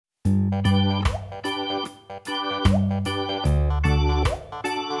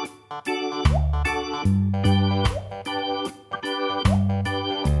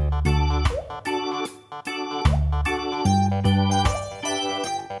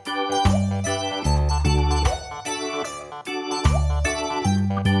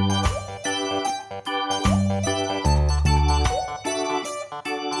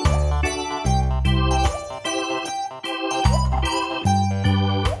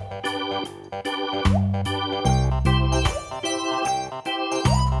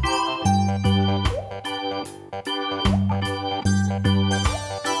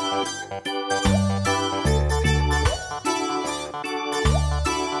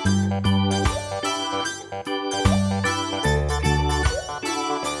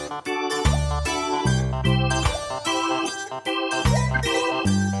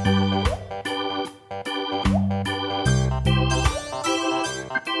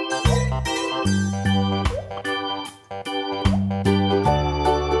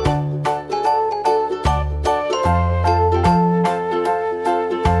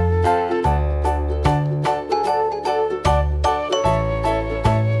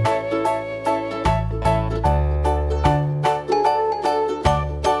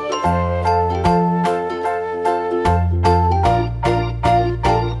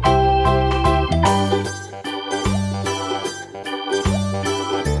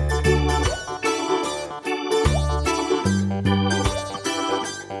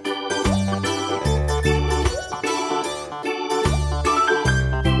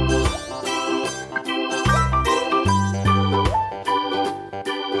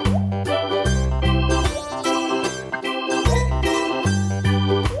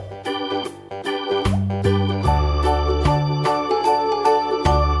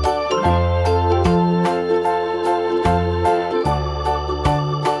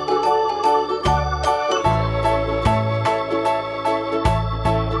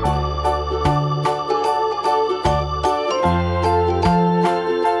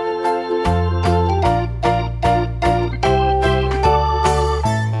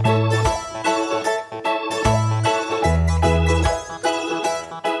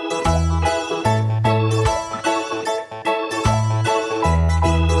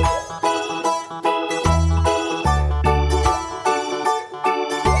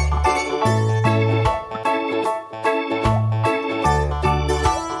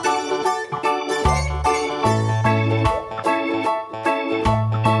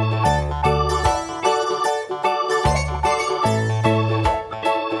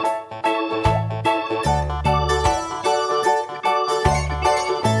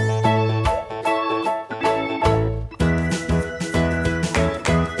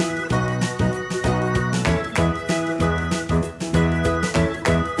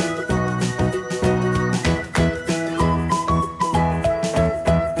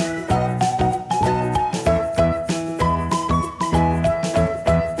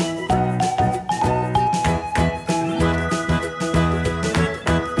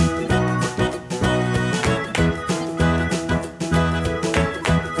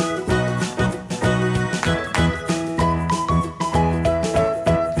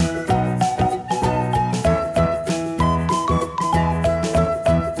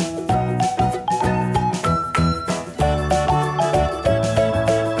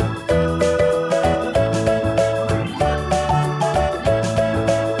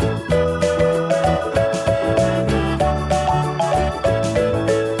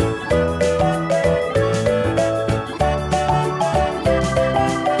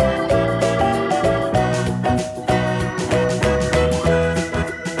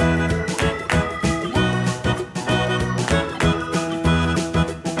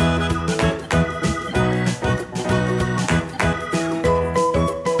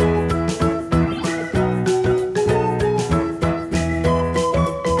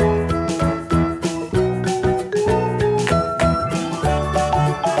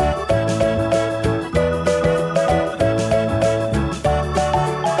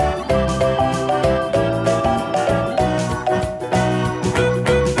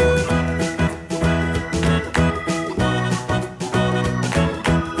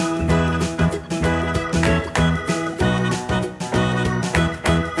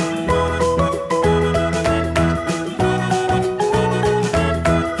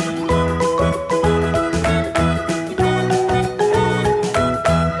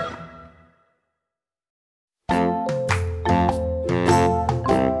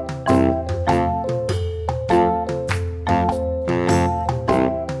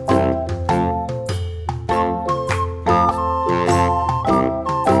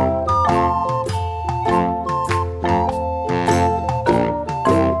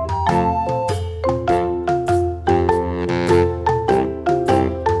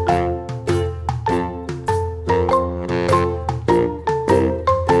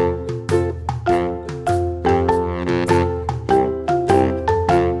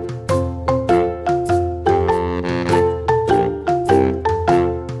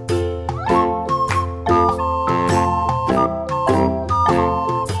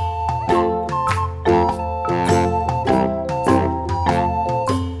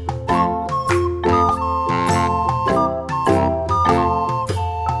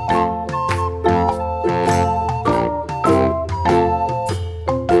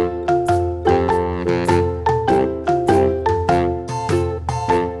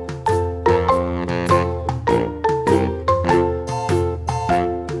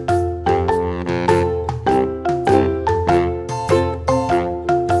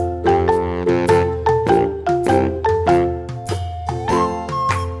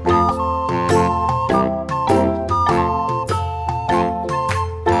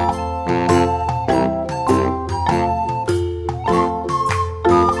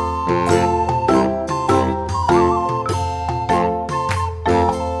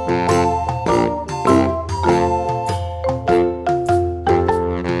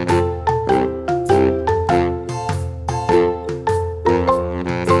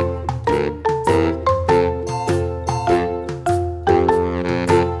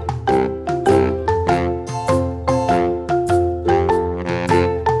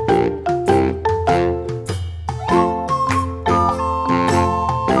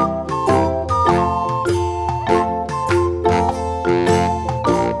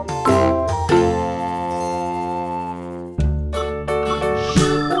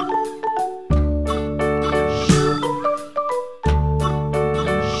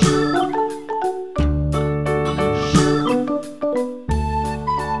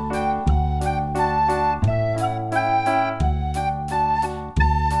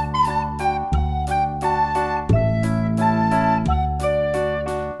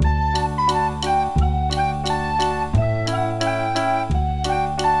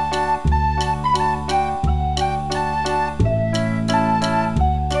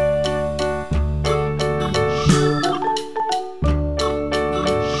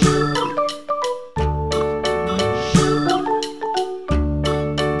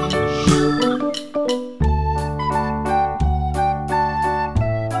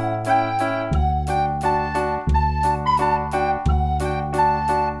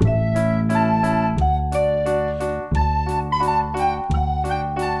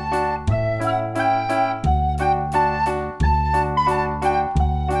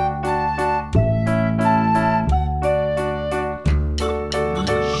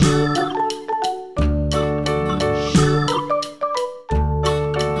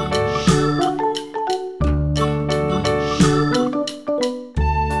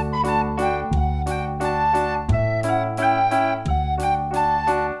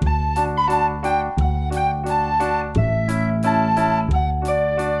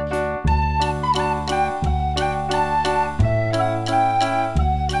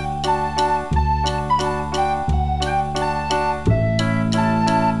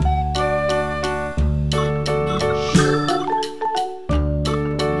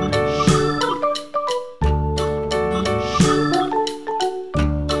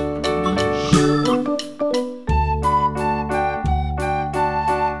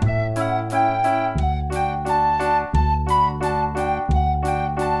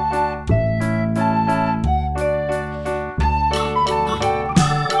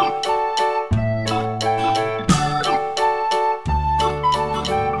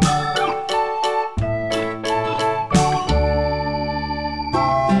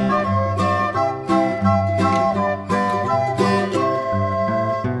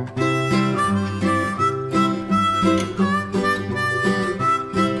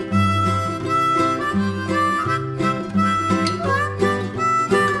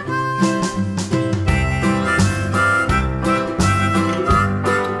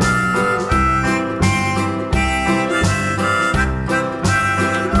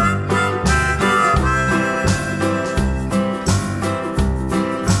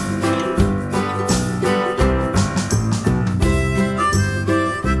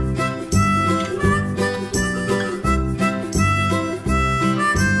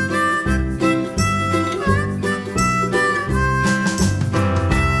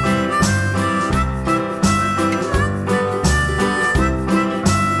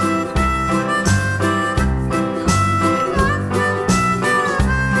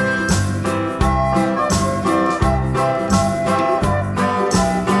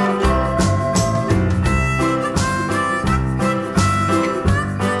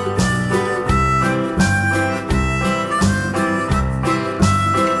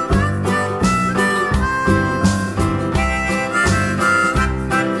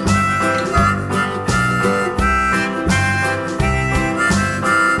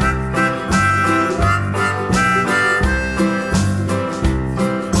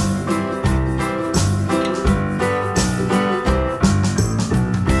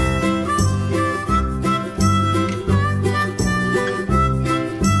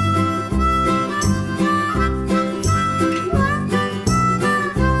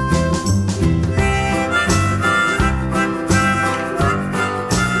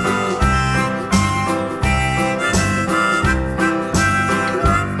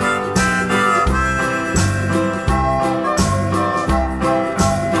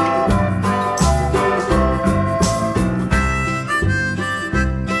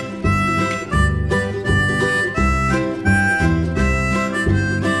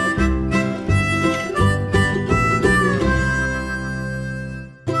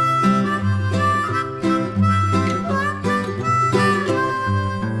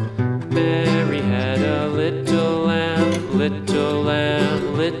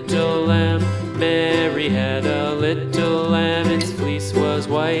was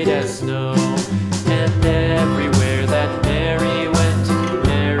white as snow. And everywhere that Mary went,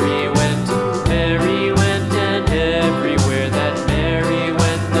 Mary went, Mary went, and everywhere that Mary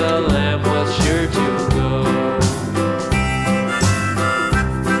went, the lamb was sure to go.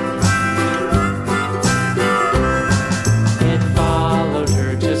 It followed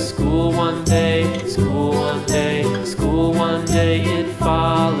her to school one day, school one day, school one day. It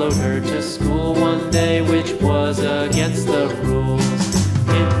followed her to school one day, which was against the rules.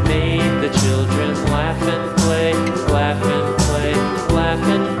 It made the children laugh and play, laugh and play, laugh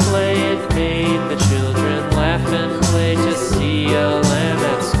and play. It made the children laugh and play to see a lamb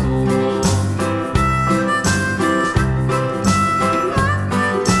at school.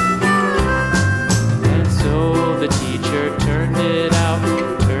 And so the teacher turned it out,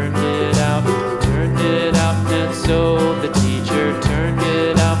 turned it out, turned it out. And so the teacher turned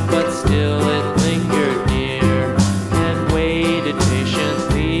it out, but still it lingered near and waited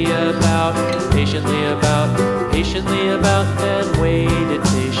patiently about, patiently about, patiently about, and waited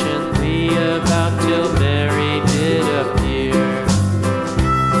patiently about till Mary did appear.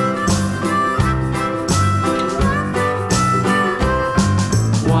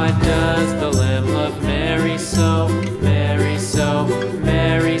 Why does the lamb love Mary so, Mary so,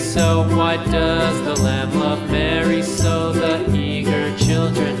 Mary so? Why does the lamb love Mary so? The eager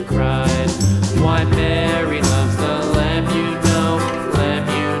children cried. Why Mary loves the lamb, you know, lamb,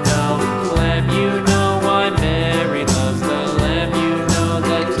 you know, lamb, you know. Why Mary loves the lamb, you know,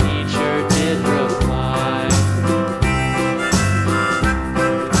 the teacher did reply.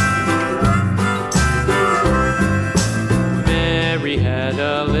 Mary had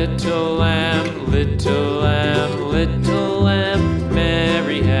a little lamb, little lamb, little lamb.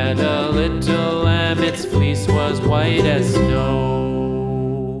 Mary had a little lamb, its fleece was white as snow.